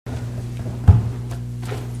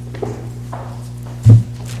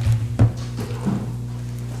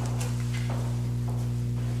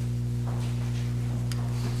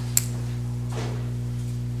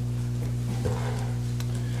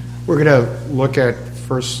We're going to look at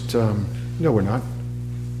first, no we're not.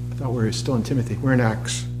 I thought we were still in Timothy. We're in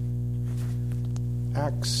Acts.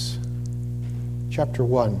 Acts chapter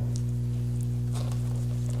 1.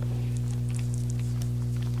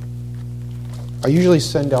 I usually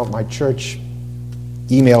send out my church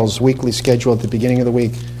emails, weekly schedule at the beginning of the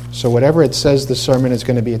week. So whatever it says the sermon is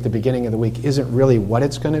going to be at the beginning of the week isn't really what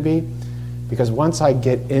it's going to be. Because once I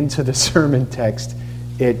get into the sermon text,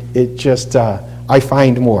 it just, I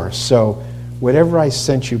find more. So whatever I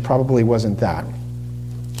sent you probably wasn't that.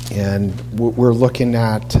 And we're looking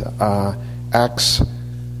at Acts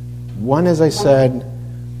 1, as I said.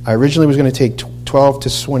 I originally was going to take 12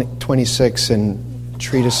 to 26 and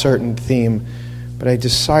treat a certain theme, but I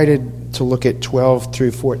decided to look at 12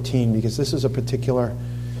 through 14 because this is a particular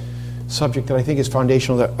subject that I think is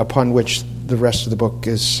foundational, upon which the rest of the book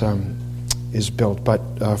is built. But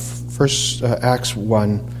first, Acts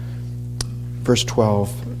 1, verse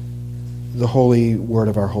 12, the holy word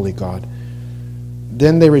of our holy God.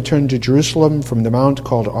 Then they returned to Jerusalem from the mount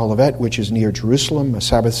called Olivet, which is near Jerusalem, a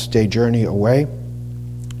Sabbath day journey away.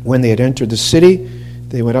 When they had entered the city,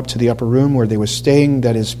 they went up to the upper room where they were staying,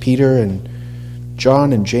 that is Peter and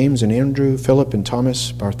John and James and Andrew, Philip and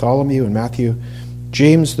Thomas, Bartholomew and Matthew,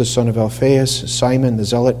 James the son of Alphaeus, Simon the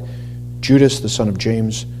Zealot, Judas the son of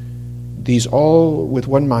James. These all with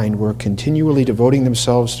one mind were continually devoting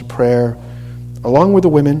themselves to prayer, along with the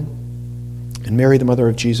women, and Mary the mother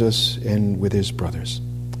of Jesus, and with his brothers.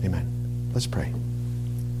 Amen. Let's pray.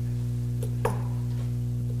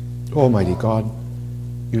 Almighty God,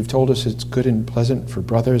 you've told us it's good and pleasant for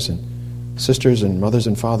brothers and sisters and mothers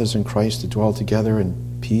and fathers in Christ to dwell together in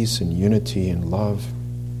peace and unity and love,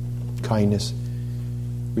 kindness.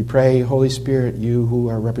 We pray, Holy Spirit, you who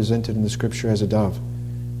are represented in the Scripture as a dove,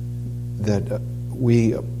 that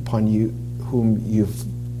we, upon you, whom you've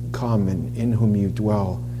come and in whom you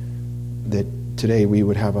dwell, that today we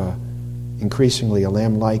would have increasingly a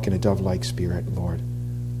lamb-like and a dove-like spirit, Lord,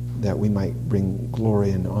 that we might bring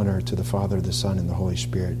glory and honor to the Father, the Son, and the Holy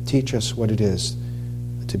Spirit. Teach us what it is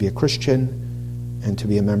to be a Christian and to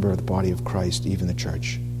be a member of the body of Christ, even the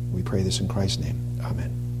church. We pray this in Christ's name.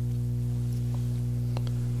 Amen.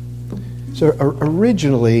 So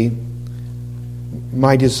originally,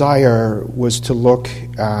 my desire was to look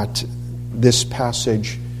at this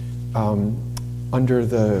passage under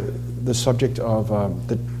the subject of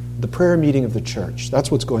the prayer meeting of the church. That's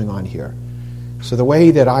what's going on here. So the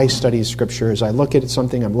way that I study Scripture is I look at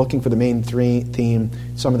something, I'm looking for the main theme,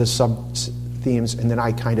 some of the sub-themes, and then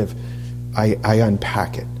I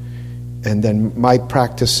unpack it. And then my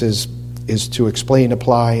practice is to explain,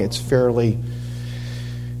 apply. It's fairly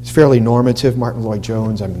normative. Martin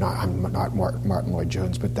Lloyd-Jones, I'm not Martin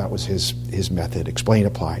Lloyd-Jones, but that was his method. Explain,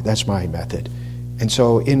 apply. That's my method. And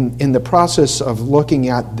so in the process of looking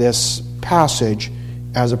at this passage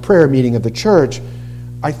as a prayer meeting of the church,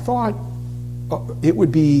 I thought it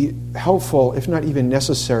would be helpful, if not even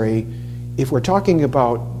necessary, if we're talking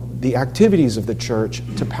about the activities of the church,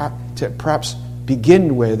 to perhaps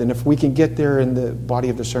begin with, and if we can get there in the body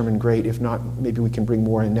of the sermon, great. If not, maybe we can bring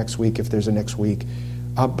more in next week if there's a next week.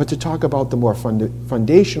 But to talk about the more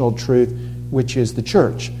foundational truth, which is the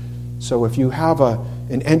church. So if you have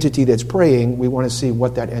an entity that's praying, we want to see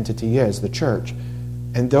what that entity is, the church.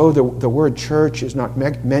 And though the word church is not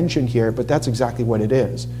mentioned here, but that's exactly what it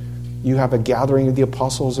is. You have a gathering of the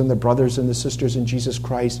apostles and the brothers and the sisters in Jesus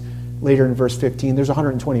Christ. Later in verse 15, there's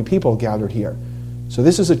 120 people gathered here. So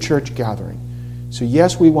this is a church gathering. So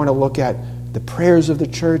yes, we want to look at the prayers of the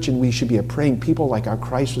church, and we should be a praying people like our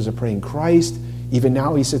Christ was a praying Christ. Even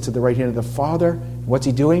now he sits at the right hand of the Father. What's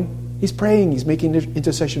he doing? He's praying. He's making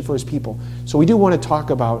intercession for his people. So we do want to talk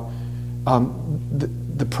about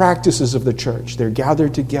the practices of the church. They're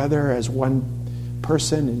gathered together as one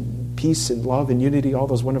person in peace and love and unity, all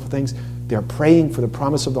those wonderful things. They're praying for the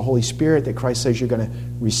promise of the Holy Spirit that Christ says you're going to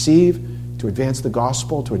receive to advance the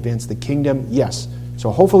gospel, to advance the kingdom. Yes. So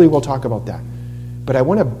hopefully we'll talk about that. But I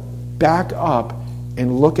want to back up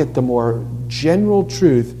and look at the more general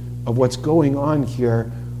truth of what's going on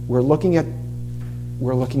here. We're looking at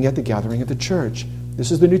the gathering of the church.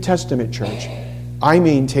 This is the New Testament church. I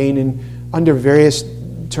maintain, and under various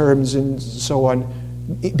terms and so on,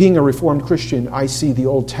 being a Reformed Christian, I see the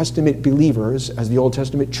Old Testament believers as the Old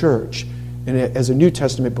Testament church, and as a New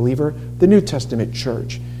Testament believer, the New Testament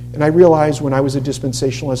church. And I realized when I was a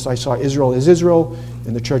dispensationalist, I saw Israel as Israel,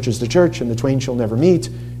 and the church as the church, and the twain shall never meet,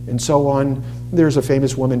 and so on. There's a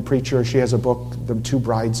famous woman preacher. She has a book, The Two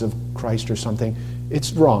Brides of Christ or something.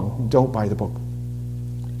 It's wrong. Don't buy the book.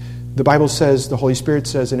 The Bible says, the Holy Spirit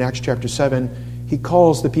says in Acts chapter 7, he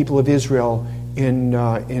calls the people of Israel in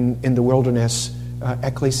the wilderness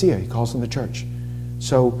ecclesia. He calls them the church.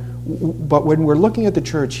 So, but when we're looking at the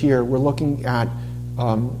church here, we're looking at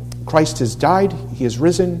Christ has died, he has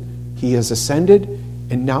risen, he has ascended,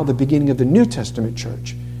 and now the beginning of the New Testament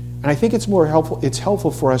church. And I think it's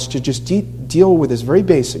helpful for us to just deal with this very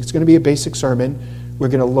basic. It's going to be a basic sermon. We're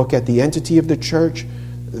going to look at the entity of the church,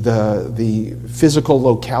 the physical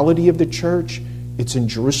locality of the church. It's in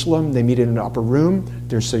Jerusalem. They meet in an upper room.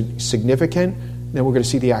 They're significant. Then we're going to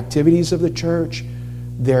see the activities of the church.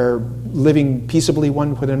 They're living peaceably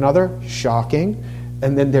one with another. Shocking.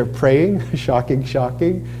 And then they're praying. Shocking,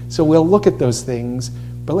 shocking. So we'll look at those things.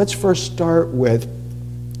 But let's first start with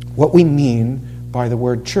what we mean by the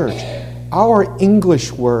word church. Our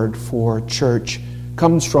English word for church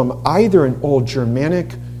comes from either an Old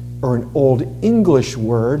Germanic or an Old English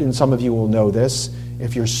word, and some of you will know this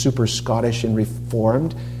if you're super Scottish and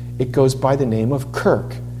Reformed. It goes by the name of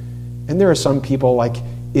kirk. And there are some people, like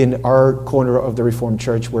in our corner of the Reformed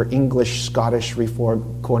Church, we're English, Scottish,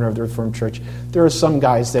 Reformed corner of the Reformed Church, there are some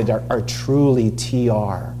guys that are truly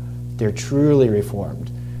TR. They're truly Reformed.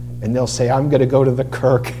 And they'll say, I'm going to go to the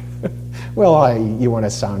kirk. Well, you want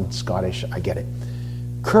to sound Scottish, I get it.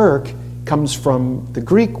 Kirk comes from the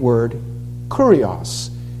Greek word kurios.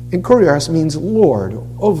 And kurios means Lord,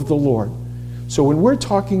 of the Lord. So when we're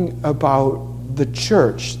talking about the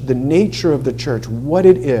church, the nature of the church, what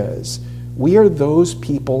it is, we are those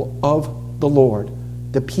people of the Lord,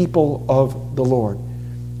 the people of the Lord.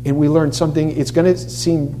 And we learn something, it's going to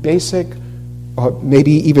seem basic,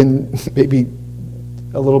 maybe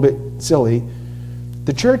a little bit silly.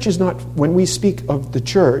 The church is not, when we speak of the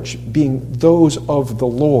church being those of the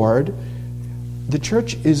Lord, the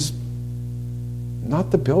church is not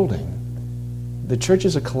the building. The church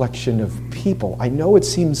is a collection of people. I know it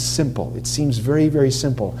seems simple. It seems very, very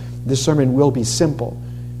simple. This sermon will be simple.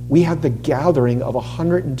 We have the gathering of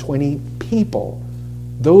 120 people.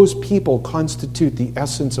 Those people constitute the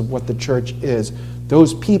essence of what the church is.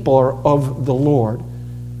 Those people are of the Lord.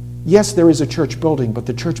 Yes, there is a church building, but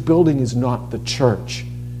the church building is not the church.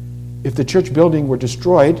 If the church building were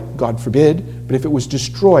destroyed, God forbid, but if it was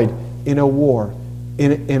destroyed in a war,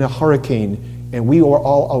 in a hurricane, and we were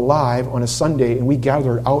all alive on a Sunday and we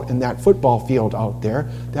gathered out in that football field out there,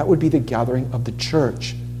 that would be the gathering of the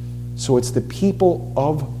church. So it's the people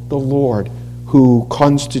of the Lord who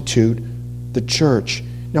constitute the church.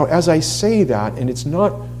 Now, as I say that, and it's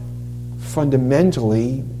not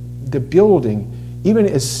fundamentally the building, even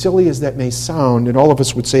as silly as that may sound, and all of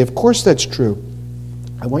us would say, of course that's true.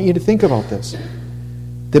 I want you to think about this.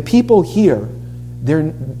 The people here,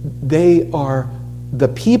 they are the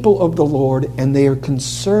people of the Lord, and they are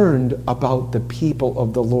concerned about the people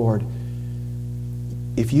of the Lord.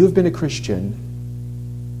 If you've been a Christian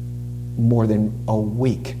more than a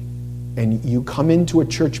week, and you come into a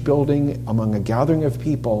church building among a gathering of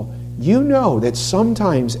people, you know that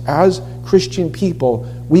sometimes as Christian people,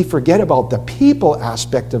 we forget about the people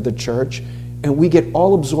aspect of the church and we get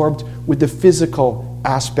all absorbed with the physical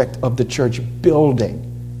aspect of the church building.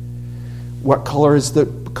 What color is the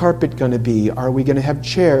carpet going to be? Are we going to have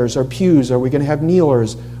chairs or pews? Are we going to have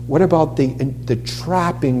kneelers? What about the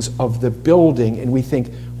trappings of the building? And we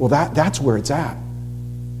think, well, that's where it's at.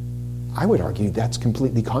 I would argue that's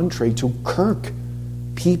completely contrary to kirk,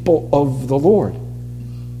 people of the Lord.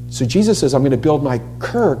 So Jesus says, I'm going to build my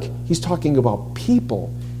kirk. He's talking about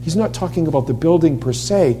people. He's not talking about the building per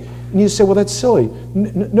se. And you say, well, that's silly.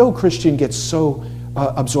 No Christian gets so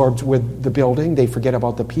absorbed with the building, they forget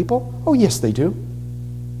about the people. Oh, yes, they do.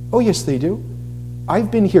 Oh, yes, they do.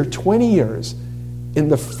 I've been here 20 years. In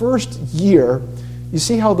the first year, you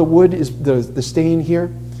see how the wood is the stain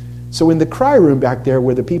here? So in the cry room back there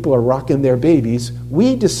where the people are rocking their babies,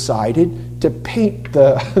 we decided to paint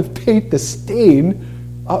the stain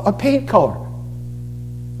a paint color.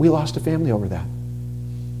 We lost a family over that.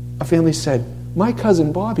 A family said, my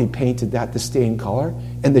cousin Bobby painted that the stain color,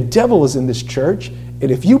 and the devil is in this church, and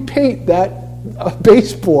if you paint that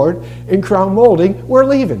baseboard in crown molding, we're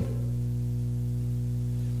leaving.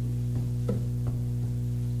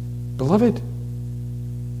 Beloved,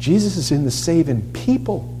 Jesus is in the saving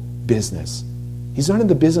people business. He's not in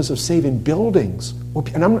the business of saving buildings.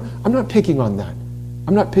 And I'm not picking on that.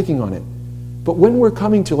 I'm not picking on it. But when we're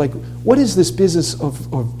coming to, what is this business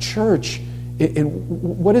of church?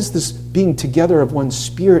 And what is this being together of one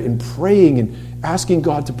spirit and praying and asking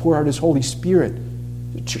God to pour out His Holy Spirit?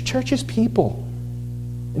 Church is people.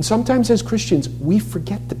 And sometimes as Christians, we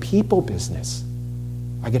forget the people business.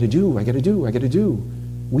 I got to do.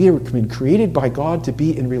 We have been created by God to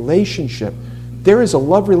be in relationship. There is a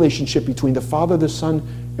love relationship between the Father, the Son,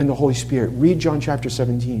 and the Holy Spirit. Read John chapter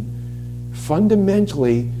 17.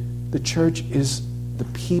 Fundamentally, the church is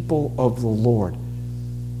the people of the Lord.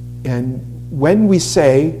 And when we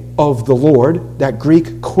say of the Lord, that Greek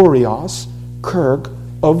kurios, kirk,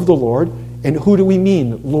 of the Lord, and who do we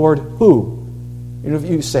mean? Lord who? If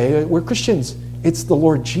you say we're Christians, it's the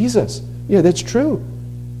Lord Jesus. Yeah, that's true.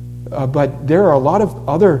 But there are a lot of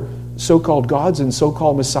other so-called gods and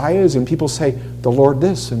so-called messiahs, and people say the Lord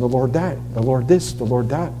this and the Lord that, the Lord this, the Lord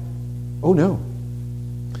that. Oh no.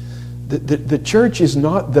 The church is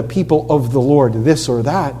not the people of the Lord this or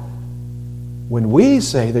that. When we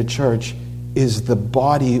say the church is the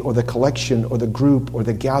body or the collection or the group or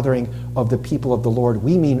the gathering of the people of the Lord,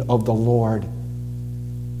 we mean of the Lord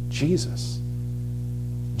Jesus.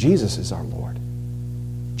 Jesus is our Lord.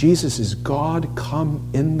 Jesus is God come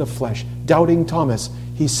in the flesh. Doubting Thomas,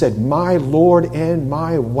 he said, my Lord and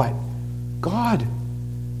my what? God.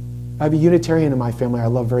 I have a Unitarian in my family I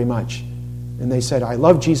love very much. And they said, I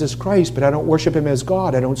love Jesus Christ, but I don't worship him as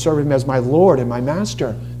God. I don't serve him as my Lord and my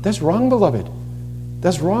master. That's wrong, beloved.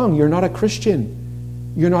 That's wrong. You're not a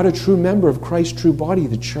Christian. You're not a true member of Christ's true body,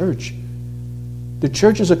 the church. The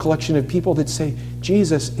church is a collection of people that say,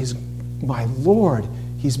 Jesus is my Lord.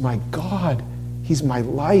 He's my God. He's my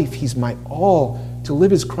life. He's my all. To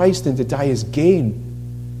live as Christ and to die as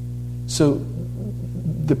gain. So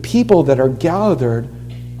the people that are gathered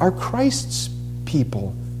are Christ's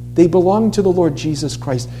people. They belong to the Lord Jesus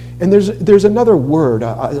Christ. And there's another word,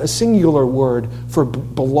 a singular word for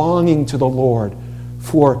belonging to the Lord,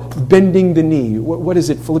 for bending the knee. What is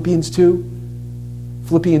it, Philippians 2?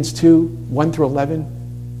 Philippians 2, 1 through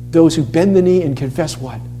 11. Those who bend the knee and confess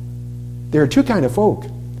what? There are two kind of folk.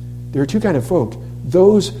 There are two kind of folk.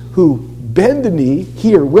 Those who bend the knee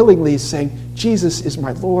here willingly, saying, Jesus is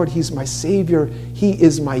my Lord, he's my Savior, he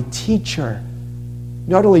is my teacher.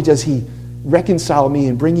 Not only does he reconcile me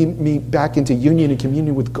and bring me back into union and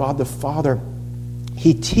communion with God the Father,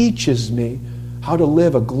 he teaches me how to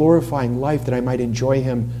live a glorifying life that I might enjoy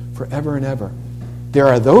him forever and ever. There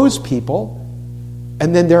are those people,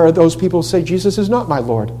 and then there are those people who say, Jesus is not my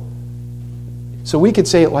Lord. So we could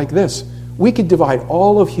say it like this. We could divide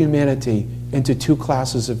all of humanity into two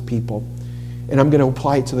classes of people. And I'm going to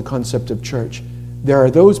apply it to the concept of church. There are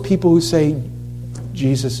those people who say,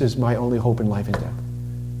 Jesus is my only hope in life and death.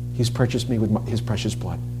 He's purchased me with his precious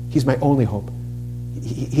blood. He's my only hope.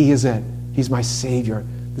 He is it. He's my Savior,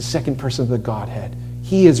 the second person of the Godhead.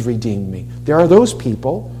 He has redeemed me. There are those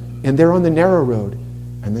people, and they're on the narrow road.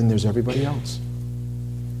 And then there's everybody else.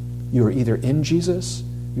 You are either in Jesus,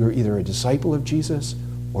 you're either a disciple of Jesus,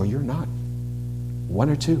 or you're not. One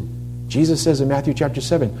or two. Jesus says in Matthew chapter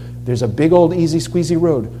 7, there's a big old easy squeezy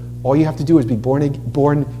road. All you have to do is be born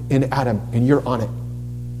in Adam, and you're on it.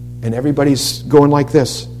 And everybody's going like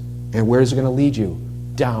this. And where is it going to lead you?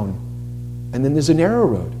 Down. And then there's a narrow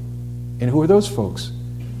road. And who are those folks?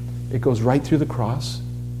 It goes right through the cross.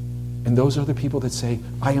 And those are the people that say,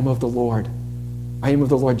 I am of the Lord. I am of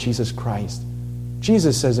the Lord Jesus Christ.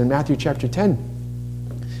 Jesus says in Matthew chapter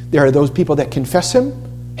 10, there are those people that confess him.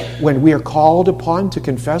 When we are called upon to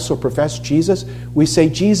confess or profess Jesus, we say,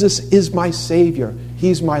 Jesus is my Savior.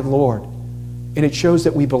 He's my Lord. And it shows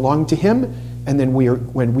that we belong to him. And then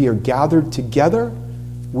when we are gathered together,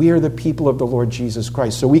 we are the people of the Lord Jesus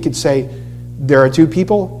Christ. So we could say there are two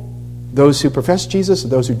people, those who profess Jesus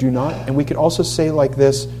and those who do not. And we could also say like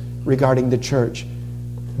this regarding the church.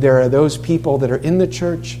 There are those people that are in the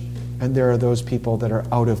church, and there are those people that are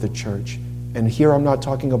out of the church. And here I'm not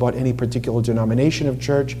talking about any particular denomination of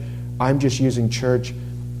church. I'm just using church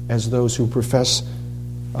as those who profess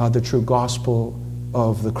the true gospel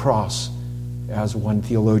of the cross, as one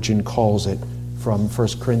theologian calls it, from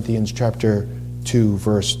 1 Corinthians chapter 2,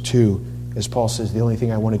 verse 2. As Paul says, the only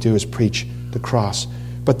thing I want to do is preach the cross.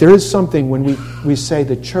 But there is something when we say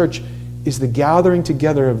the church is the gathering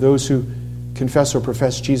together of those who confess or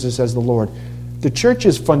profess Jesus as the Lord. The church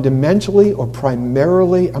is fundamentally or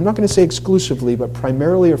primarily, I'm not going to say exclusively, but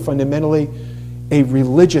primarily or fundamentally a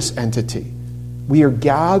religious entity. We are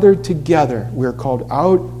gathered together. We are called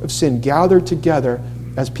out of sin, gathered together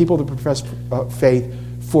as people that profess faith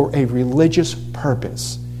for a religious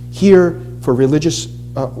purpose. Here, for religious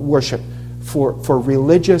worship, for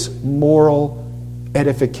religious moral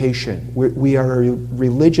edification. We are a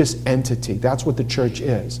religious entity. That's what the church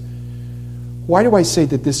is. Why do I say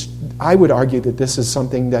that this? I would argue that this is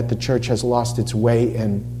something that the church has lost its way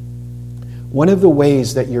in. One of the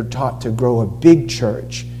ways that you're taught to grow a big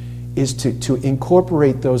church is to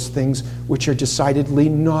incorporate those things which are decidedly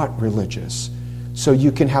not religious. So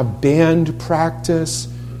you can have band practice,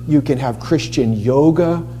 you can have Christian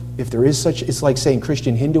yoga, if there is such. It's like saying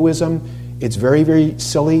Christian Hinduism. It's very, very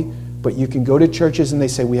silly, But you can go to churches and they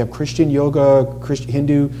say, we have Christian yoga,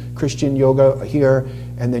 Hindu Christian yoga here,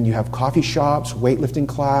 and then you have coffee shops, weightlifting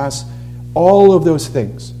class, all of those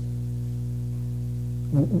things.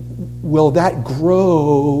 Will that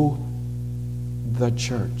grow the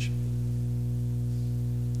church?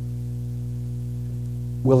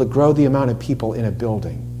 Will it grow the amount of people in a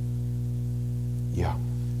building? Yeah.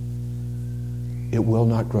 It will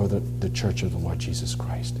not grow the church of the Lord Jesus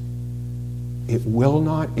Christ.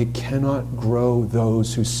 It cannot grow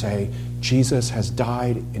those who say, Jesus has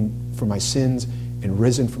died for my sins and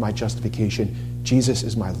risen for my justification. Jesus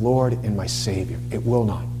is my Lord and my Savior. It will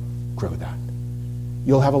not grow that.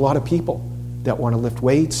 You'll have a lot of people that want to lift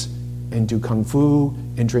weights and do kung fu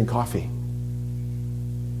and drink coffee.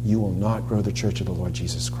 You will not grow the church of the Lord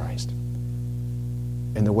Jesus Christ.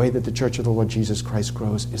 And the way that the church of the Lord Jesus Christ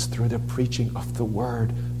grows is through the preaching of the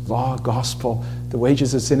word, law, gospel. The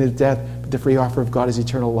wages of sin is death, but the free offer of God is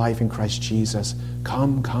eternal life in Christ Jesus.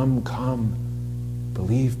 Come, come, come.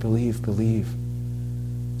 Believe, believe, believe.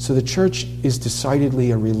 So the church is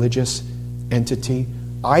decidedly a religious entity.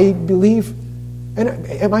 I believe, and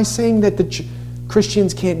am I saying that the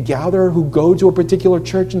Christians can't gather who go to a particular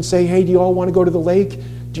church and say, hey, do you all want to go to the lake?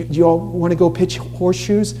 Do you all want to go pitch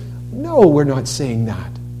horseshoes? No, we're not saying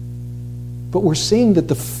that. But we're saying that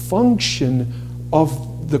the function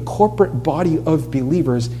of the corporate body of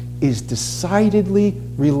believers is decidedly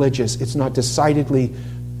religious. It's not decidedly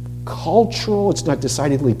cultural. It's not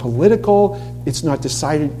decidedly political. It's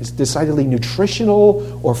decidedly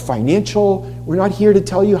nutritional or financial. We're not here to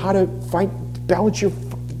tell you how to balance your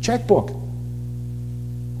checkbook.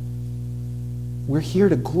 We're here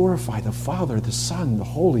to glorify the Father, the Son, the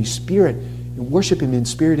Holy Spirit, and worship Him in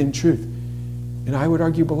spirit and truth. And I would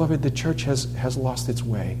argue, beloved, the church has lost its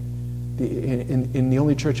way. In the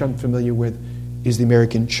only church I'm familiar with is the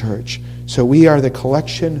American church. So we are the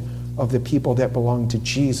collection of the people that belong to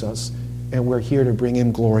Jesus, and we're here to bring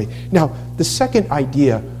Him glory. Now, the second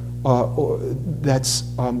idea that's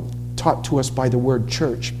taught to us by the word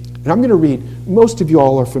church, and I'm going to read, most of you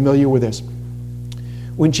all are familiar with this.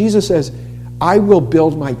 When Jesus says, I will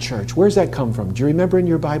build my church. Where's that come from? Do you remember in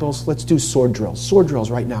your Bibles? Let's do sword drills. Sword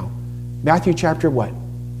drills right now. Matthew chapter what?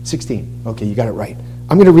 16. Okay, you got it right.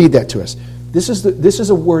 I'm going to read that to us. This is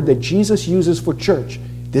a word that Jesus uses for church.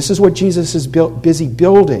 This is what Jesus is busy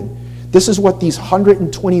building. This is what these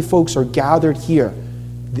 120 folks are gathered here.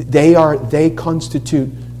 They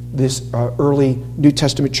constitute this early New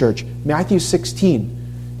Testament church. Matthew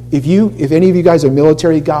 16. If any of you guys are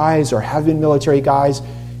military guys or have been military guys,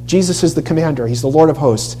 Jesus is the commander. He's the Lord of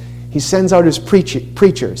hosts. He sends out his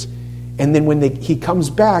preachers. And then when he comes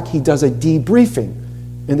back, he does a debriefing.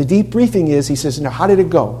 And the debriefing is, he says, now how did it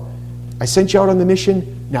go? I sent you out on the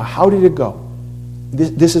mission. Now how did it go?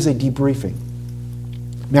 This is a debriefing.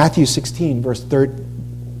 Matthew 16, verse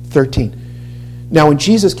 13. Now when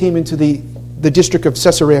Jesus came into the district of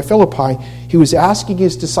Caesarea Philippi, he was asking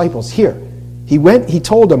his disciples, he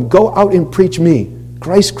told them, go out and preach me.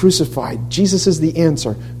 Christ crucified. Jesus is the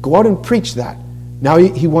answer. Go out and preach that. Now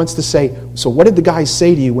he wants to say, so what did the guys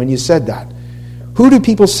say to you when you said that? Who do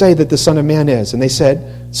people say that the Son of Man is? And they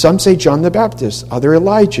said, some say John the Baptist, other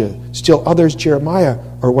Elijah, still others Jeremiah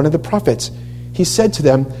or one of the prophets. He said to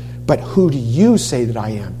them, but who do you say that I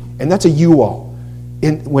am? And that's a you all.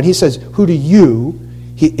 And when he says, who do you,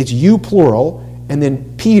 it's you plural, and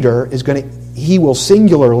then Peter he will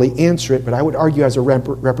singularly answer it, but I would argue as a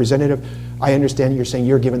representative, I understand you're saying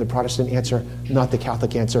you're giving the Protestant answer, not the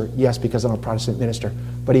Catholic answer. Yes, because I'm a Protestant minister.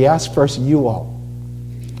 But he asks first, you all.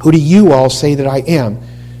 Who do you all say that I am?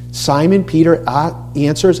 Simon Peter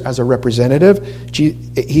answers as a representative.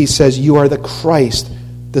 He says, you are the Christ,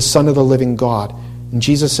 the Son of the living God. And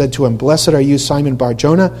Jesus said to him, blessed are you, Simon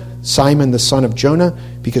Bar-Jonah, Simon the son of Jonah,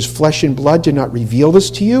 because flesh and blood did not reveal this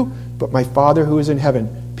to you, but my Father who is in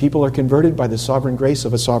heaven. People are converted by the sovereign grace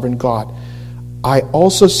of a sovereign God. I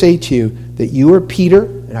also say to you that you are Peter,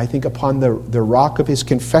 and I think upon the rock of his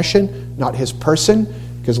confession, not his person,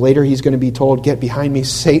 because later he's going to be told, get behind me,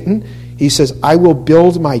 Satan. He says, I will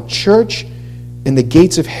build my church, and the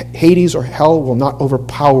gates of Hades or hell will not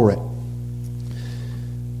overpower it.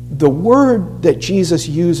 The word that Jesus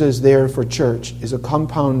uses there for church is a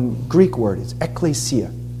compound Greek word. It's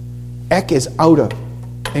ekklesia. Ek is out of,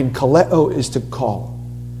 and kaleo is to call.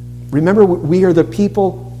 Remember, we are the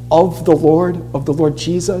people of the Lord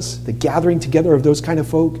Jesus, the gathering together of those kind of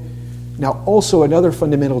folk. Now, also another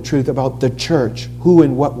fundamental truth about the church, who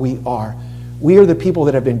and what we are. We are the people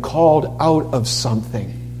that have been called out of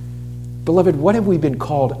something. Beloved, what have we been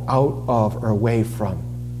called out of or away from?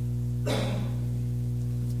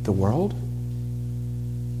 The world?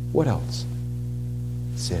 What else?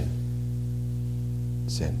 Sin.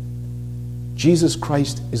 sin. Jesus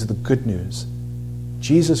Christ is the good news.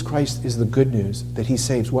 Jesus Christ is the good news that he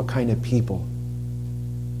saves what kind of people?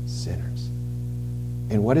 Sinners.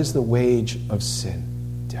 And what is the wage of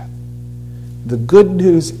sin? Death. The good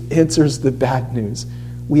news answers the bad news.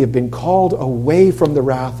 We have been called away from the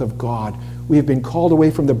wrath of God. We have been called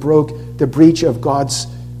away from the breach of God's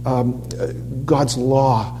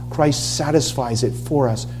law. Christ satisfies it for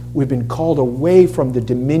us. We've been called away from the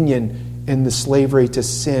dominion and the slavery to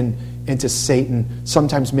sin and to Satan,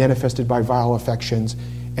 sometimes manifested by vile affections.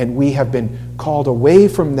 And we have been called away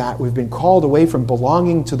from that. We've been called away from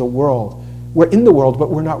belonging to the world. We're in the world, but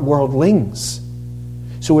we're not worldlings.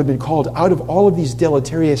 So we've been called out of all of these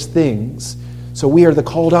deleterious things. So we are the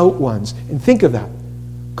called out ones. And think of that.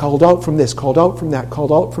 Called out from this, called out from that,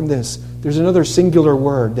 called out from this. There's another singular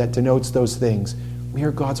word that denotes those things. We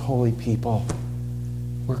are God's holy people.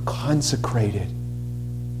 We're consecrated.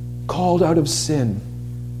 Called out of sin.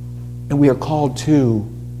 And we are called to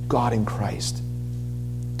God in Christ,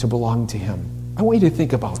 to belong to him. I want you to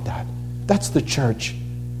think about that. That's the church.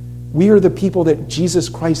 We are the people that Jesus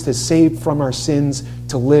Christ has saved from our sins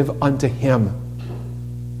to live unto him.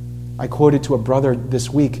 I quoted to a brother this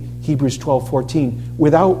week, Hebrews 12:14,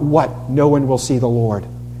 without what no one will see the Lord.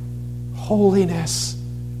 Holiness.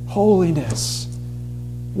 Holiness.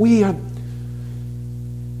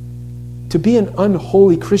 To be an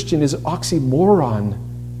unholy Christian is oxymoron.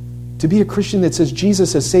 To be a Christian that says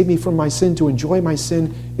Jesus has saved me from my sin, to enjoy my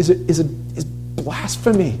sin, is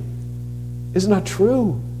blasphemy. It's not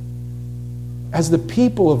true. As the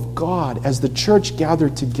people of God, as the church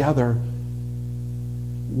gathered together,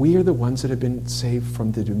 we are the ones that have been saved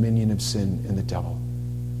from the dominion of sin and the devil.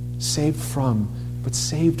 Saved from, but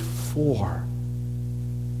saved for.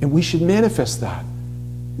 And we should manifest that.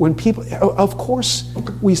 When people, of course,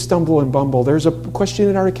 we stumble and bumble. There's a question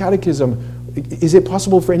in our catechism. Is it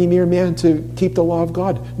possible for any mere man to keep the law of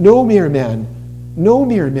God? No mere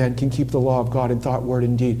man can keep the law of God in thought, word,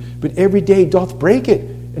 and deed. But every day doth break it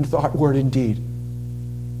in thought, word, and deed.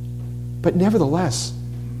 But nevertheless,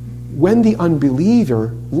 when the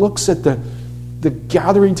unbeliever looks at the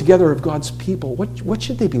gathering together of God's people, what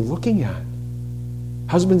should they be looking at?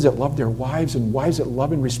 Husbands that love their wives, and wives that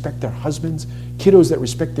love and respect their husbands, kiddos that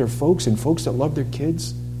respect their folks, and folks that love their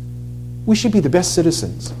kids. We should be the best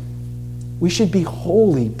citizens. We should be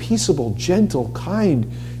holy, peaceable, gentle,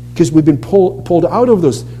 kind, because we've been pulled out of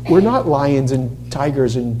those. We're not lions and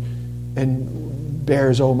tigers and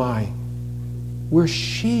bears, oh my. We're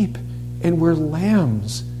sheep and we're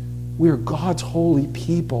lambs. We're God's holy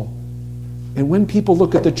people. And when people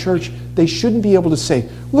look at the church, they shouldn't be able to say,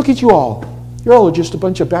 look at you all. You're all just a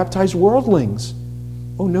bunch of baptized worldlings.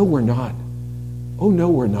 Oh no, we're not. Oh no,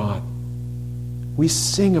 we're not. We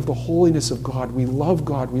sing of the holiness of God. We love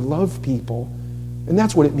God. We love people. And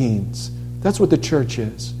that's what it means. That's what the church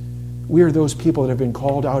is. We are those people that have been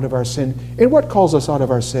called out of our sin. And what calls us out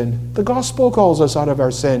of our sin? The gospel calls us out of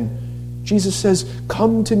our sin. Jesus says,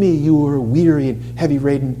 come to me, you who are weary and heavy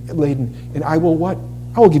laden, and I will what?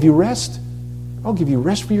 I will give you rest. I'll give you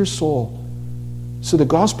rest for your soul. So the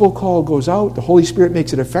gospel call goes out. The Holy Spirit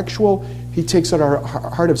makes it effectual. He takes out our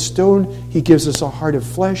heart of stone. He gives us a heart of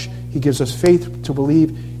flesh. He gives us faith to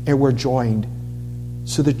believe, and we're joined.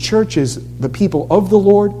 So the church is the people of the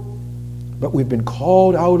Lord, but we've been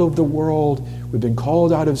called out of the world. We've been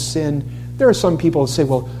called out of sin. There are some people who say,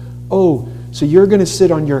 well, so you're going to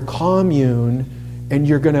sit on your commune, and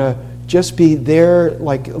you're going to just be there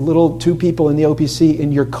like little two people in the OPC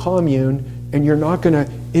in your commune, and you're not going to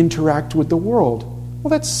interact with the world. Well,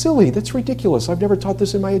 that's silly. That's ridiculous. I've never taught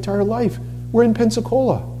this in my entire life. We're in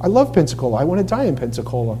Pensacola. I love Pensacola. I want to die in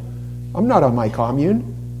Pensacola. I'm not on my commune.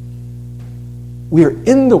 We are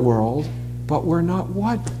in the world, but we're not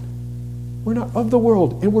what? We're not of the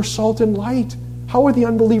world, and we're salt and light. How are the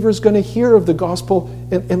unbelievers going to hear of the gospel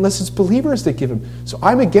unless it's believers that give them? So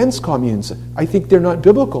I'm against communes. I think they're not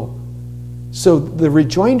biblical. So the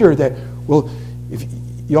rejoinder that, well, if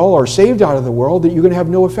y'all are saved out of the world, that you're going to have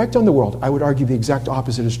no effect on the world. I would argue the exact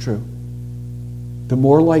opposite is true. The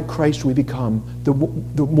more like Christ we become, the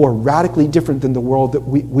more radically different than the world that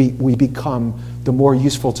we become, the more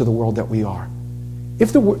useful to the world that we are.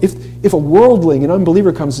 If a worldling, an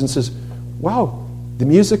unbeliever, comes and says, wow, the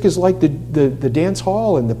music is like the dance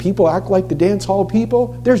hall and the people act like the dance hall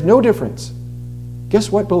people, there's no difference.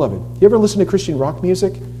 Guess what, beloved? You ever listen to Christian rock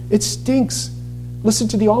music? It stinks. Listen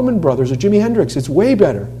to the Allman Brothers or Jimi Hendrix. It's way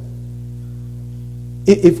better.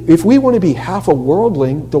 If we want to be half a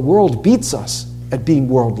worldling, the world beats us at being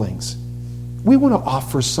worldlings. We want to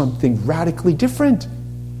offer something radically different.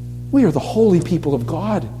 We are the holy people of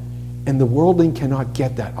God, and the worldling cannot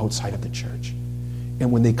get that outside of the church.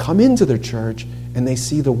 And when they come into the church and they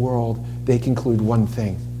see the world, they conclude one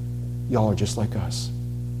thing: y'all are just like us.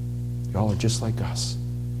 Y'all are just like us.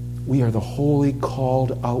 We are the holy,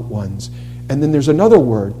 called out ones. And then there's another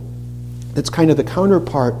word that's kind of the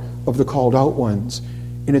counterpart of the called out ones.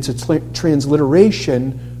 And it's a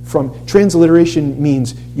transliteration from... Transliteration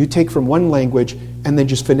means you take from one language and then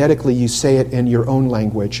just phonetically you say it in your own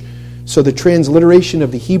language. So the transliteration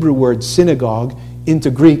of the Hebrew word synagogue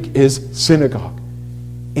into Greek is synagogue.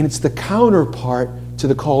 And it's the counterpart to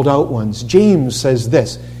the called out ones. James says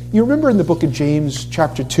this. You remember in the book of James,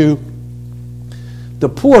 chapter 2, the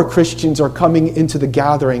poor Christians are coming into the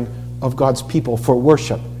gathering of God's people for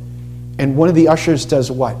worship. And one of the ushers does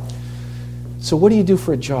what? So what do you do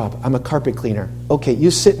for a job? I'm a carpet cleaner. Okay, you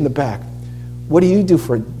sit in the back. What do you do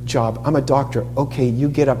for a job? I'm a doctor. Okay, you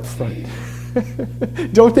get up front.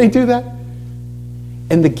 Don't they do that?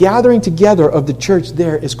 And the gathering together of the church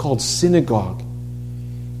there is called synagogue.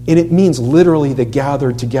 And it means literally the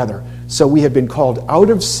gathered together. So we have been called out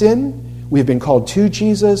of sin, we have been called to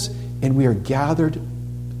Jesus, and we are gathered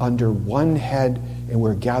under one head, and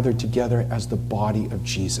we're gathered together as the body of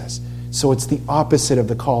Jesus. So it's the opposite of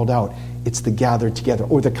the called out. It's the gathered together,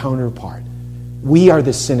 or the counterpart. We are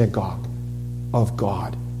the synagogue of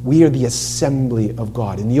God. We are the assembly of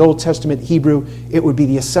God. In the Old Testament Hebrew, it would be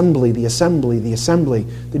the assembly, the assembly, the assembly.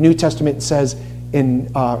 The New Testament says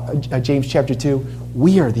in James chapter 2,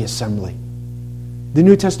 we are the assembly. The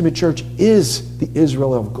New Testament church is the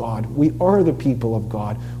Israel of God. We are the people of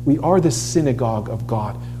God. We are the synagogue of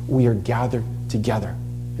God. We are gathered together.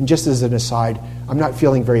 And just as an aside, I'm not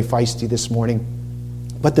feeling very feisty this morning,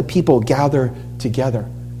 but the people gather together.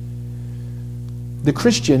 The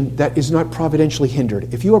Christian that is not providentially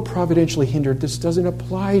hindered. If you are providentially hindered, this doesn't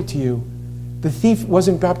apply to you. The thief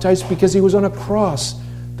wasn't baptized because he was on a cross.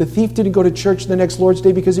 The thief didn't go to church the next Lord's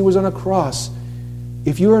Day because he was on a cross.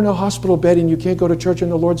 If you're in a hospital bed and you can't go to church on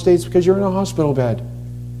the Lord's Day, it's because you're in a hospital bed.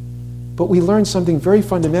 But we learned something very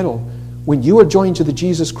fundamental. When you are joined to the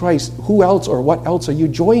Jesus Christ, who else or what else are you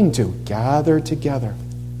joined to? Gather together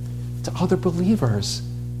to other believers.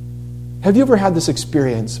 Have you ever had this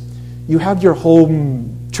experience? You have your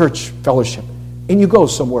home church fellowship and you go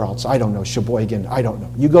somewhere else. I don't know, Sheboygan, I don't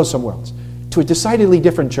know. You go somewhere else to a decidedly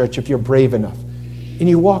different church if you're brave enough. And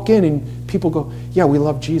you walk in and people go, yeah, we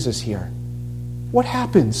love Jesus here. What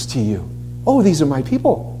happens to you? Oh, these are my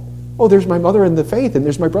people. Oh, there's my mother in the faith, and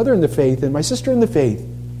there's my brother in the faith, and my sister in the faith.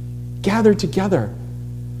 Gathered together.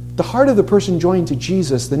 The heart of the person joined to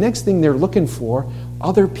Jesus, the next thing they're looking for,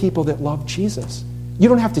 other people that love Jesus. You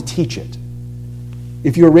don't have to teach it.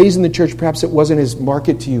 If you were raised in the church, perhaps it wasn't as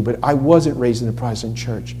marked to you, but I wasn't raised in a Protestant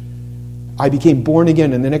church. I became born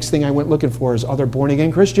again, and the next thing I went looking for is other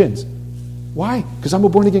born-again Christians. Why? Because I'm a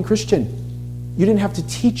born-again Christian. You didn't have to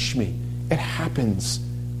teach me. It happens.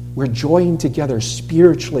 We're joined together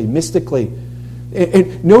spiritually, mystically.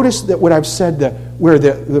 And notice that what I've said, that where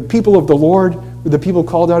the people of the Lord, the people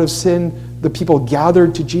called out of sin, the people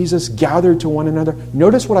gathered to Jesus, gathered to one another.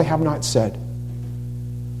 Notice what I have not said.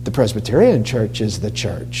 The Presbyterian church is the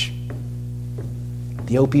church.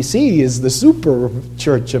 The OPC is the super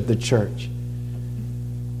church of the church.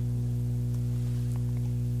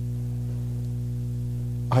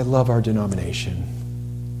 I love our denomination.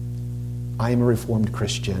 I am a Reformed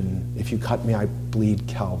Christian. If you cut me, I bleed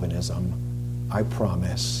Calvinism. I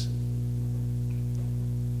promise.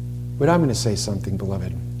 But I'm going to say something,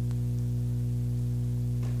 beloved.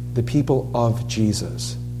 The people of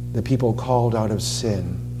Jesus, the people called out of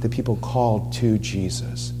sin, the people called to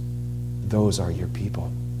Jesus, those are your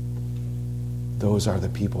people. Those are the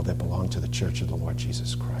people that belong to the church of the Lord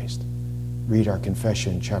Jesus Christ. Read our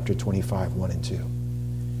confession, chapter 25, 1 and 2.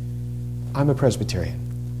 I'm a Presbyterian.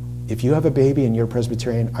 If you have a baby and you're a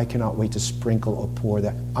Presbyterian, I cannot wait to sprinkle or pour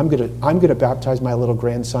that. I'm gonna baptize my little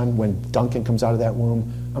grandson when Duncan comes out of that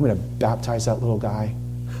womb. I'm gonna baptize that little guy,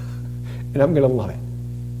 and I'm gonna love it.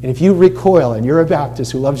 And if you recoil and you're a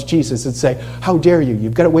Baptist who loves Jesus and say, how dare you?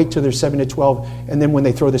 You've got to wait till they're 7 to 12, and then when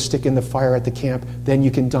they throw the stick in the fire at the camp, then you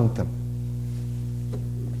can dunk them.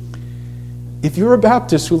 If you're a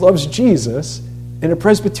Baptist who loves Jesus and a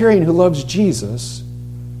Presbyterian who loves Jesus,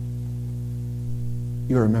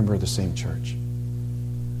 you're a member of the same church.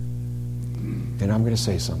 And I'm going to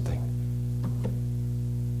say something.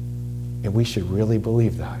 And we should really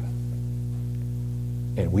believe that.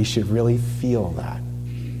 And we should really feel that.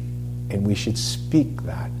 And we should speak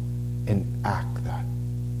that and act that.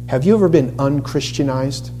 Have you ever been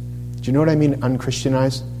unchristianized? Do you know what I mean,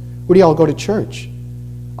 unchristianized? Where do y'all go to church?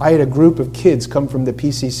 I had a group of kids come from the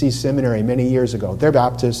PCC seminary many years ago. They're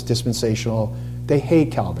Baptist, dispensational. They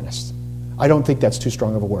hate Calvinists. I don't think that's too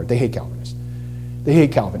strong of a word. They hate Calvinists. They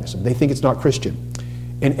hate Calvinism. They think it's not Christian.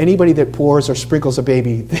 And anybody that pours or sprinkles a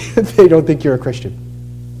baby, they don't think you're a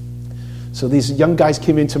Christian. So these young guys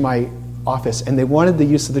came into my office, and they wanted the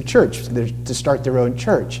use of the church to start their own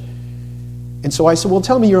church. And so I said, well,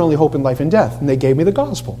 tell me your only hope in life and death. And they gave me the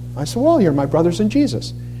gospel. I said, well, you're my brothers in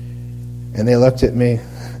Jesus. And they looked at me,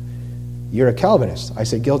 you're a Calvinist. I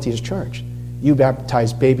said, guilty as charged. You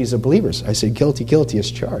baptize babies of believers. I said, guilty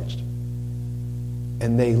as charged.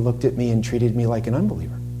 And they looked at me and treated me like an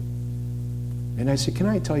unbeliever. And I said, can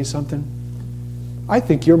I tell you something? I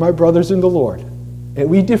think you're my brothers in the Lord. And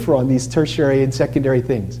we differ on these tertiary and secondary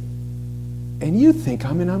things. And you think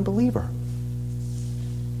I'm an unbeliever.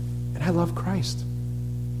 And I love Christ.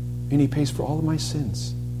 And he pays for all of my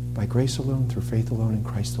sins by grace alone, through faith alone, in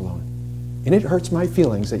Christ alone. And it hurts my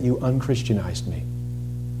feelings that you unchristianized me.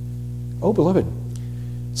 Oh, beloved,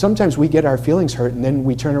 sometimes we get our feelings hurt and then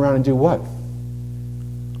we turn around and do what?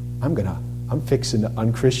 I'm fixing to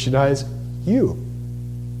unchristianize you.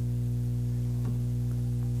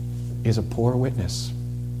 Is a poor witness.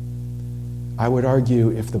 I would argue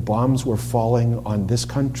if the bombs were falling on this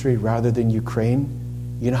country rather than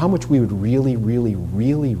Ukraine, you know how much we would really, really,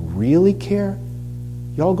 really, really care?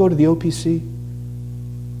 Y'all go to the OPC?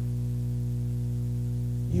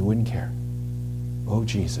 You wouldn't care. Oh,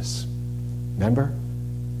 Jesus. Remember?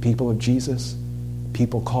 People of Jesus,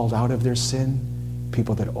 people called out of their sin,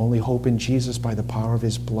 people that only hope in Jesus by the power of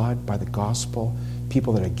his blood, by the gospel,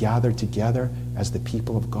 people that are gathered together as the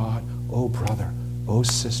people of God. Oh, brother, oh,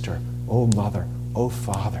 sister, oh, mother, oh,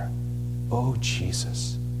 father, oh,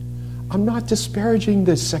 Jesus. I'm not disparaging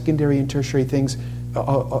the secondary and tertiary things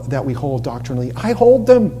that we hold doctrinally. I hold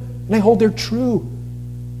them, and I hold they're true.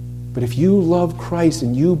 But if you love Christ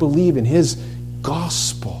and you believe in his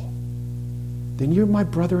gospel, then you're my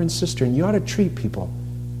brother and sister, and you ought to treat people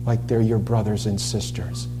like they're your brothers and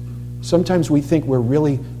sisters. Sometimes we think we're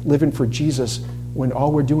really living for Jesus when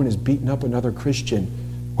all we're doing is beating up another Christian.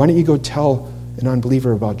 Why don't you go tell an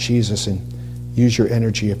unbeliever about Jesus and use your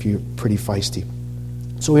energy if you're pretty feisty?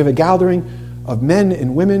 So we have a gathering of men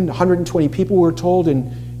and women, 120 people we're told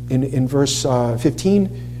in verse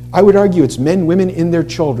 15. I would argue it's men, women, and their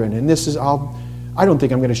children. And this is, I don't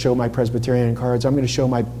think I'm going to show my Presbyterian cards. I'm going to show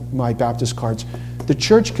my Baptist cards. The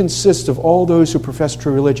church consists of all those who profess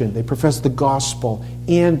true religion. They profess the gospel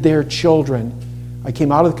and their children. I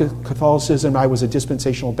came out of Catholicism. I was a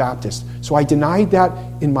dispensational Baptist. So I denied that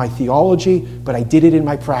in my theology, but I did it in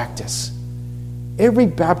my practice. Every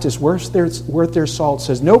Baptist worth their salt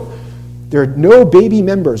says, nope, there are no baby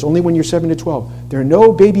members, only when you're 7 to 12. There are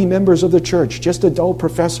no baby members of the church, just adult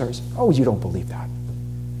professors. Oh, you don't believe that.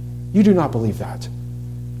 You do not believe that.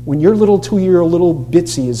 When your little 2-year-old little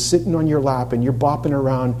Bitsy is sitting on your lap and you're bopping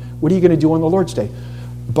around, what are you going to do on the Lord's Day?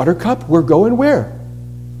 Buttercup, we're going where?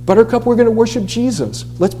 Buttercup, we're going to worship Jesus.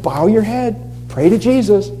 Let's bow your head. Pray to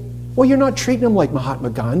Jesus. Well, you're not treating him like Mahatma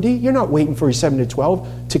Gandhi. You're not waiting for your 7 to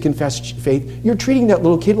 12 to confess faith. You're treating that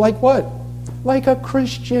little kid like what? Like a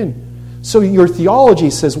Christian. So your theology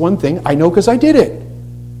says one thing, I know because I did it.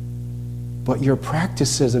 But your practice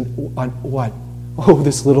says on what? Oh,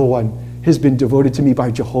 this little one has been devoted to me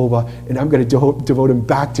by Jehovah, and I'm going to devote him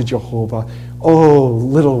back to Jehovah. Oh,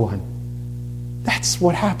 little one. That's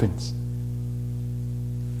what happens.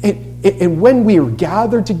 And when we are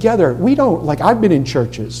gathered together, we don't, like I've been in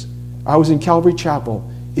churches. I was in Calvary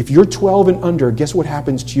Chapel. If you're 12 and under, guess what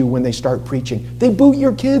happens to you when they start preaching? They boot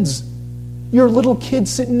your kids. Your little kid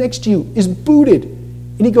sitting next to you is booted.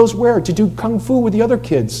 And he goes where? To do kung fu with the other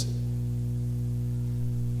kids.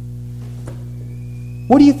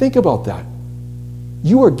 What do you think about that?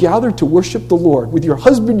 You are gathered to worship the Lord with your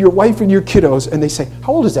husband, your wife, and your kiddos, and they say,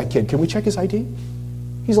 how old is that kid? Can we check his ID?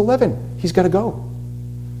 He's 11. He's got to go.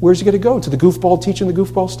 Where's he going to go? To the goofball teaching the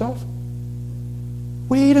goofball stuff?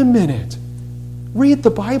 Wait a minute. Read the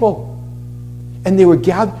Bible. And they were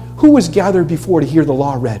gathered. Who was gathered before to hear the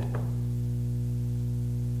law read?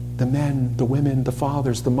 The men, the women, the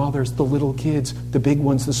fathers, the mothers, the little kids, the big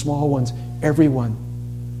ones, the small ones, everyone.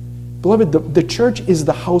 Beloved, the church is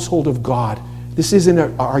the household of God. This isn't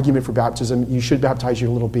an argument for baptism. You should baptize your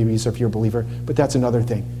little babies if you're a believer, but that's another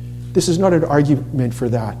thing. This is not an argument for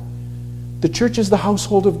that. The church is the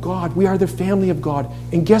household of God. We are the family of God.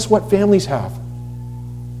 And guess what families have?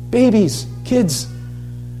 Babies, kids.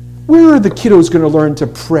 Where are the kiddos going to learn to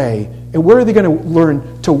pray? And where are they going to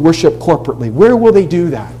learn to worship corporately? Where will they do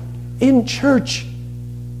that? In church,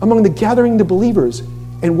 among the gathering of the believers.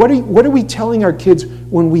 And what are we telling our kids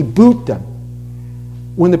when we boot them?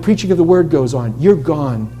 When the preaching of the word goes on, you're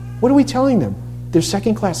gone. What are we telling them? They're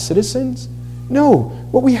second-class citizens? No.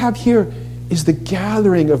 What we have here is the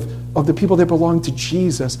gathering of of the people that belong to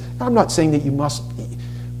Jesus. I'm not saying that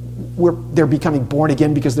they're becoming born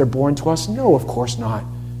again because they're born to us. No, of course not.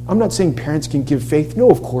 I'm not saying parents can give faith. No,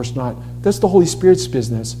 of course not. That's the Holy Spirit's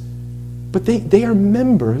business. But they are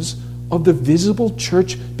members of the visible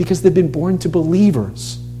church because they've been born to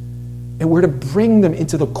believers. And we're to bring them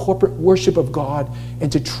into the corporate worship of God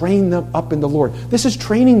and to train them up in the Lord. This is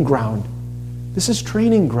training ground. This is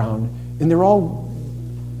training ground. And they're all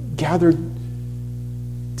gathered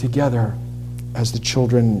together as the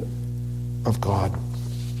children of God.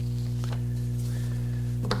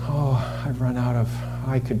 Oh, I've run out of...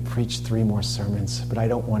 I could preach 3 more sermons, but I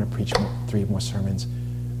don't want to preach 3 more sermons.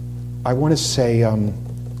 I want to say...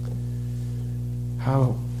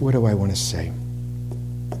 what do I want to say?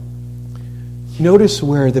 Notice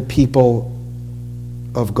where the people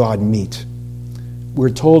of God meet. We're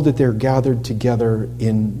told that they're gathered together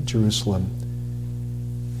in Jerusalem.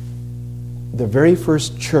 The very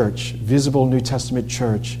first church, visible New Testament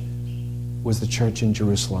church, was the church in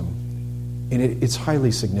Jerusalem. And it's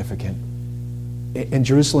highly significant. And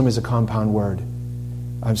Jerusalem is a compound word.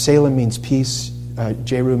 Salem means peace.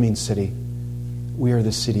 Jeru means city. We are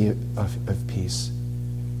the city of peace.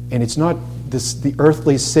 And it's not the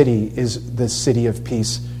earthly city is the city of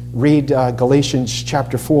peace. Read Galatians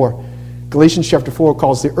chapter 4. Galatians chapter 4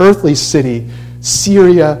 calls the earthly city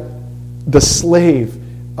Syria the slave.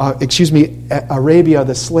 Arabia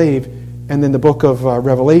the slave. And then the book of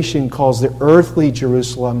Revelation calls the earthly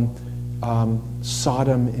Jerusalem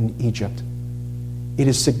Sodom and Egypt. It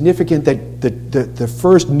is significant that the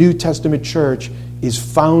first New Testament church is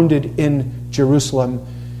founded in Jerusalem.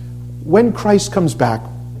 When Christ comes back,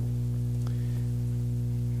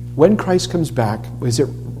 is it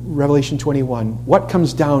Revelation 21? What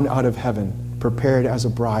comes down out of heaven, prepared as a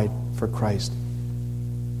bride for Christ?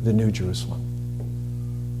 The New Jerusalem.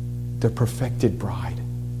 The perfected bride.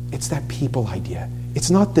 It's that people idea. It's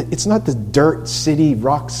not the dirt city,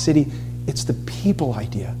 rock city. It's the people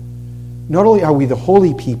idea. Not only are we the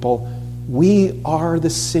holy people, we are the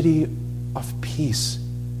city of peace.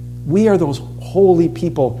 We are those holy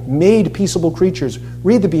people, made peaceable creatures.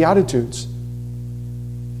 Read the Beatitudes.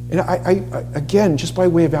 And I again, just by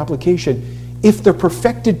way of application, if the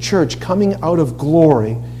perfected church coming out of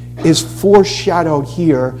glory is foreshadowed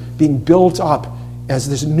here, being built up as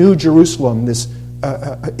this new Jerusalem, this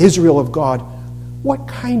Israel of God, what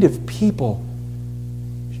kind of people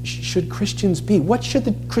should Christians be? What should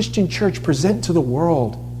the Christian church present to the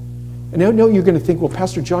world? And I know you're going to think, well,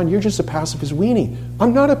 Pastor John, you're just a pacifist weenie.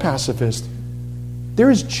 I'm not a pacifist. There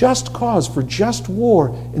is just cause for just war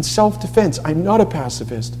and self-defense. I'm not a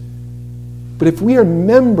pacifist. But if we are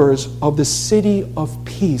members of the city of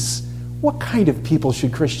peace, what kind of people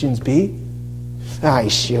should Christians be? I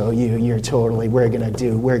show you, we're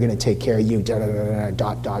going to take care of you,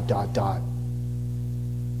 dot.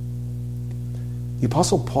 The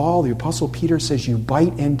Apostle Paul, the Apostle Peter says you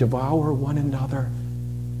bite and devour one another.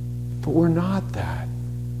 But we're not that.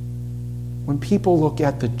 When people look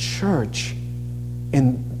at the church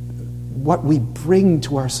and what we bring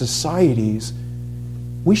to our societies,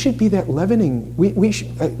 we should be that leavening. We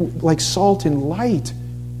should, like salt and light.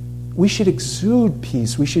 We should exude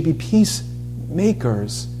peace. We should be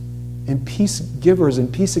peacemakers and peace givers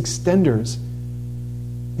and peace extenders.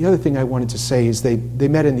 The other thing I wanted to say is they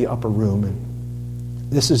met in the upper room,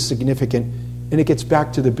 and this is significant, and it gets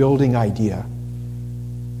back to the building idea.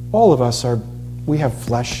 All of us we have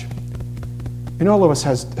flesh, and all of us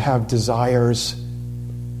have desires.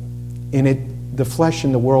 The flesh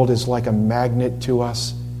in the world is like a magnet to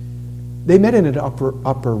us. They met in an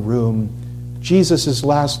upper room. Jesus'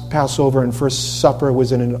 last Passover and First Supper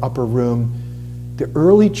was in an upper room. The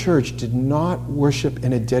early church did not worship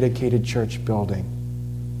in a dedicated church building.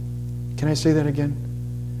 Can I say that again?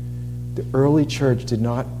 The early church did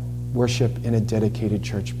not worship in a dedicated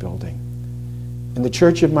church building. In the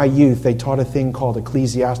church of my youth, they taught a thing called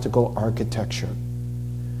ecclesiastical architecture.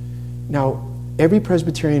 Now, every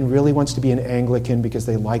Presbyterian really wants to be an Anglican because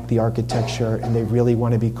they like the architecture and they really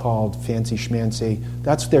want to be called fancy schmancy.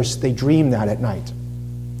 They dream that at night.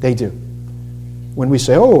 They do. When we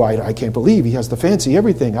say, oh, I can't believe he has the fancy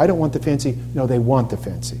everything. I don't want the fancy. No, they want the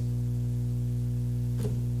fancy.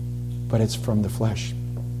 But it's from the flesh.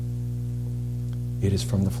 It is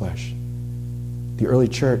from the flesh. The early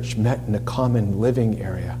church met in a common living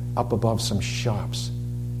area up above some shops.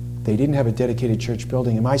 They didn't have a dedicated church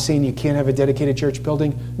building. Am I saying you can't have a dedicated church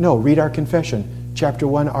building? No, read our confession. Chapter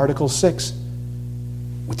 1, Article 6.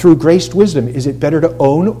 Through graced wisdom, is it better to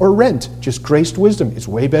own or rent? Just graced wisdom. It's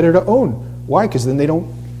way better to own. Why? Because then they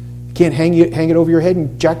can't hang it over your head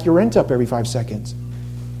and jack your rent up every 5 seconds.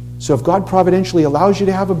 So if God providentially allows you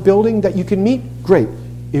to have a building that you can meet, great.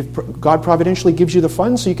 If God providentially gives you the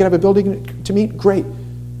funds so you can have a building to meet, great.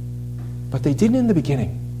 But they didn't in the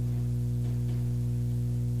beginning.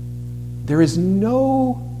 There is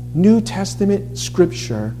no New Testament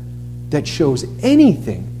scripture that shows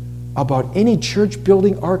anything about any church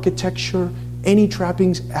building architecture, any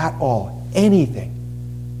trappings at all. Anything.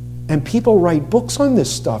 And people write books on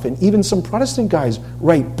this stuff, and even some Protestant guys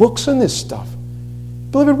write books on this stuff.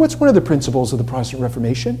 Beloved, what's one of the principles of the Protestant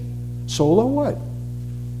Reformation? Sola what?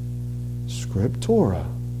 Scriptura.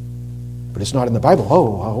 But it's not in the Bible.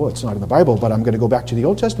 Oh, it's not in the Bible, but I'm going to go back to the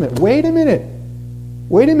Old Testament. Wait a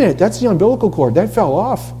minute. That's the umbilical cord. That fell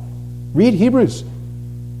off. Read Hebrews.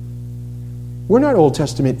 We're not Old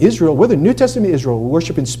Testament Israel. We're the New Testament Israel. We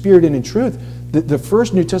worship in spirit and in truth. The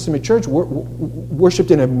first New Testament church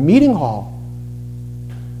worshipped in a meeting hall.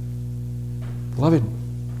 Beloved,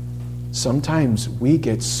 sometimes we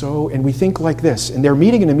get so, and we think like this, and they're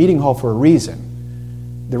meeting in a meeting hall for a reason.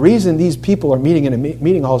 The reason these people are meeting in a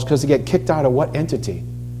meeting hall is because they get kicked out of what entity?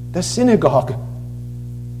 The synagogue.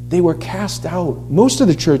 They were cast out. Most of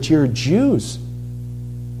the church here are Jews.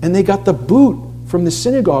 And they got the boot from the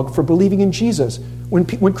synagogue for believing in Jesus.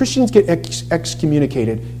 When Christians get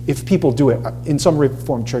excommunicated, if people do it, in some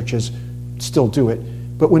Reformed churches still do it,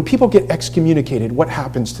 but when people get excommunicated, what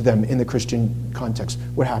happens to them in the Christian context?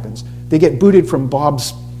 What happens? They get booted from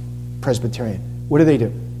Bob's Presbyterian. What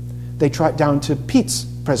do? They trot down to Pete's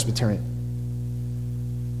Presbyterian.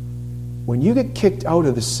 When you get kicked out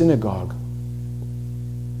of the synagogue,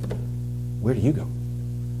 where do you go?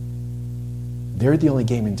 They're the only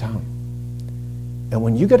game in town. And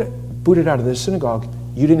when you get booted out of the synagogue,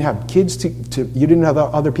 you didn't have kids you didn't have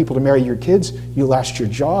other people to marry your kids. You lost your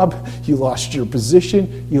job. You lost your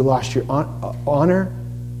position. You lost your honor.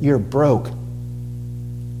 You're broke.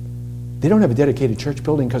 They don't have a dedicated church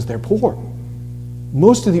building because they're poor.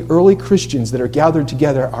 Most of the early Christians that are gathered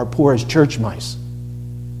together are poor as church mice.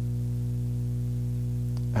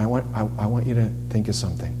 And I want you to think of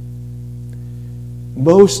something.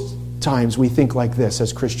 Most times we think like this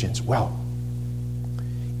as Christians. Well,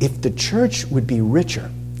 if the church would be richer,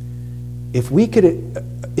 if we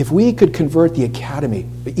could convert the academy,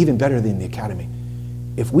 even better than the academy,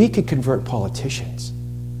 if we could convert politicians,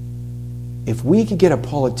 if we could get a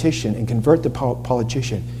politician and convert the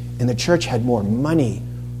politician, and the church had more money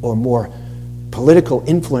or more political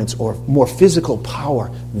influence or more physical power,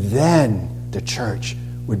 then the church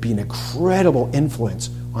would be an incredible influence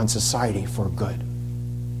on society for good.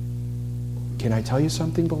 Can I tell you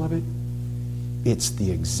something, beloved? It's the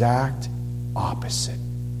exact opposite.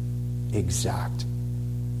 The exact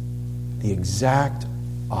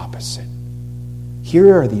opposite.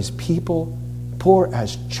 Here are these people, poor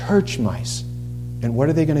as church mice, and what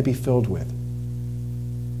are they going to be filled with?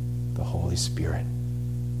 The Holy Spirit.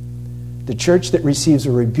 The church that receives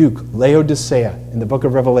a rebuke, Laodicea, in the book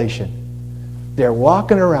of Revelation, they're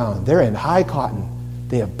walking around, they're in high cotton,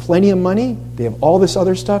 they have plenty of money, they have all this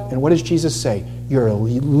other stuff, and what does Jesus say? You're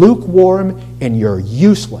lukewarm and you're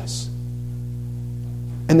useless.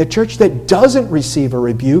 And the church that doesn't receive a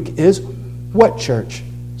rebuke is what church?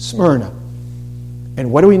 Smyrna.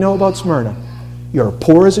 And what do we know about Smyrna? You're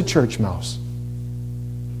poor as a church mouse.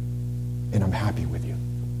 And I'm happy with you.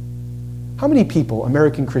 How many people,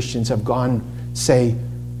 American Christians, have gone, say,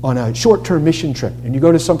 on a short-term mission trip, and you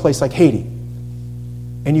go to someplace like Haiti,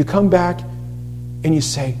 and you come back and you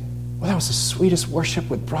say, well, that was the sweetest worship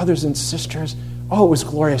with brothers and sisters. Oh, it was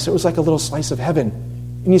glorious. It was like a little slice of heaven.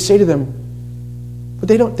 And you say to them, but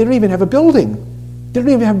they don't even have a building. They don't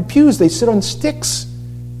even have pews. They sit on sticks.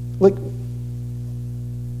 Like,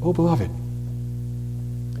 oh, beloved,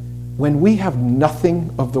 when we have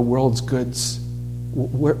nothing of the world's goods,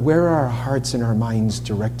 where are our hearts and our minds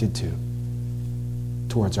directed to?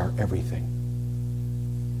 Towards our everything.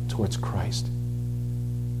 Towards Christ.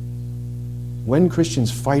 When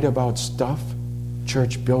Christians fight about stuff,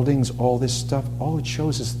 church buildings, all this stuff, all it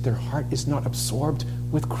shows is that their heart is not absorbed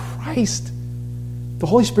with Christ. The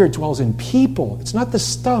Holy Spirit dwells in people. It's not the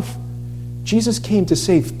stuff. Jesus came to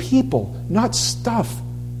save people, not stuff.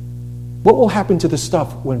 What will happen to the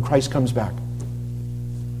stuff when Christ comes back?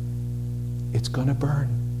 It's going to burn.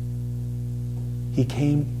 He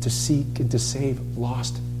came to seek and to save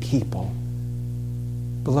lost people.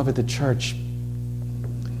 Beloved, the church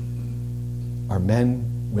are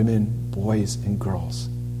men, women, boys, and girls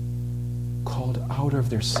called out of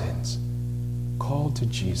their sins, called to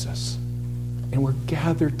Jesus. And we're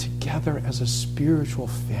gathered together as a spiritual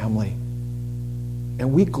family.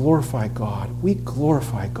 And we glorify God. We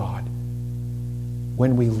glorify God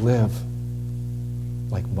when we live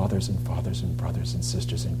like mothers and fathers and brothers and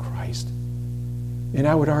sisters in Christ. And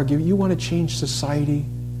I would argue, you want to change society?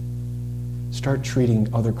 Start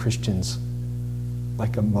treating other Christians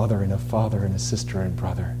like a mother and a father and a sister and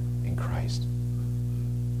brother in Christ.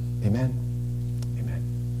 Amen?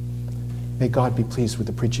 Amen. May God be pleased with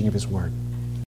the preaching of his word.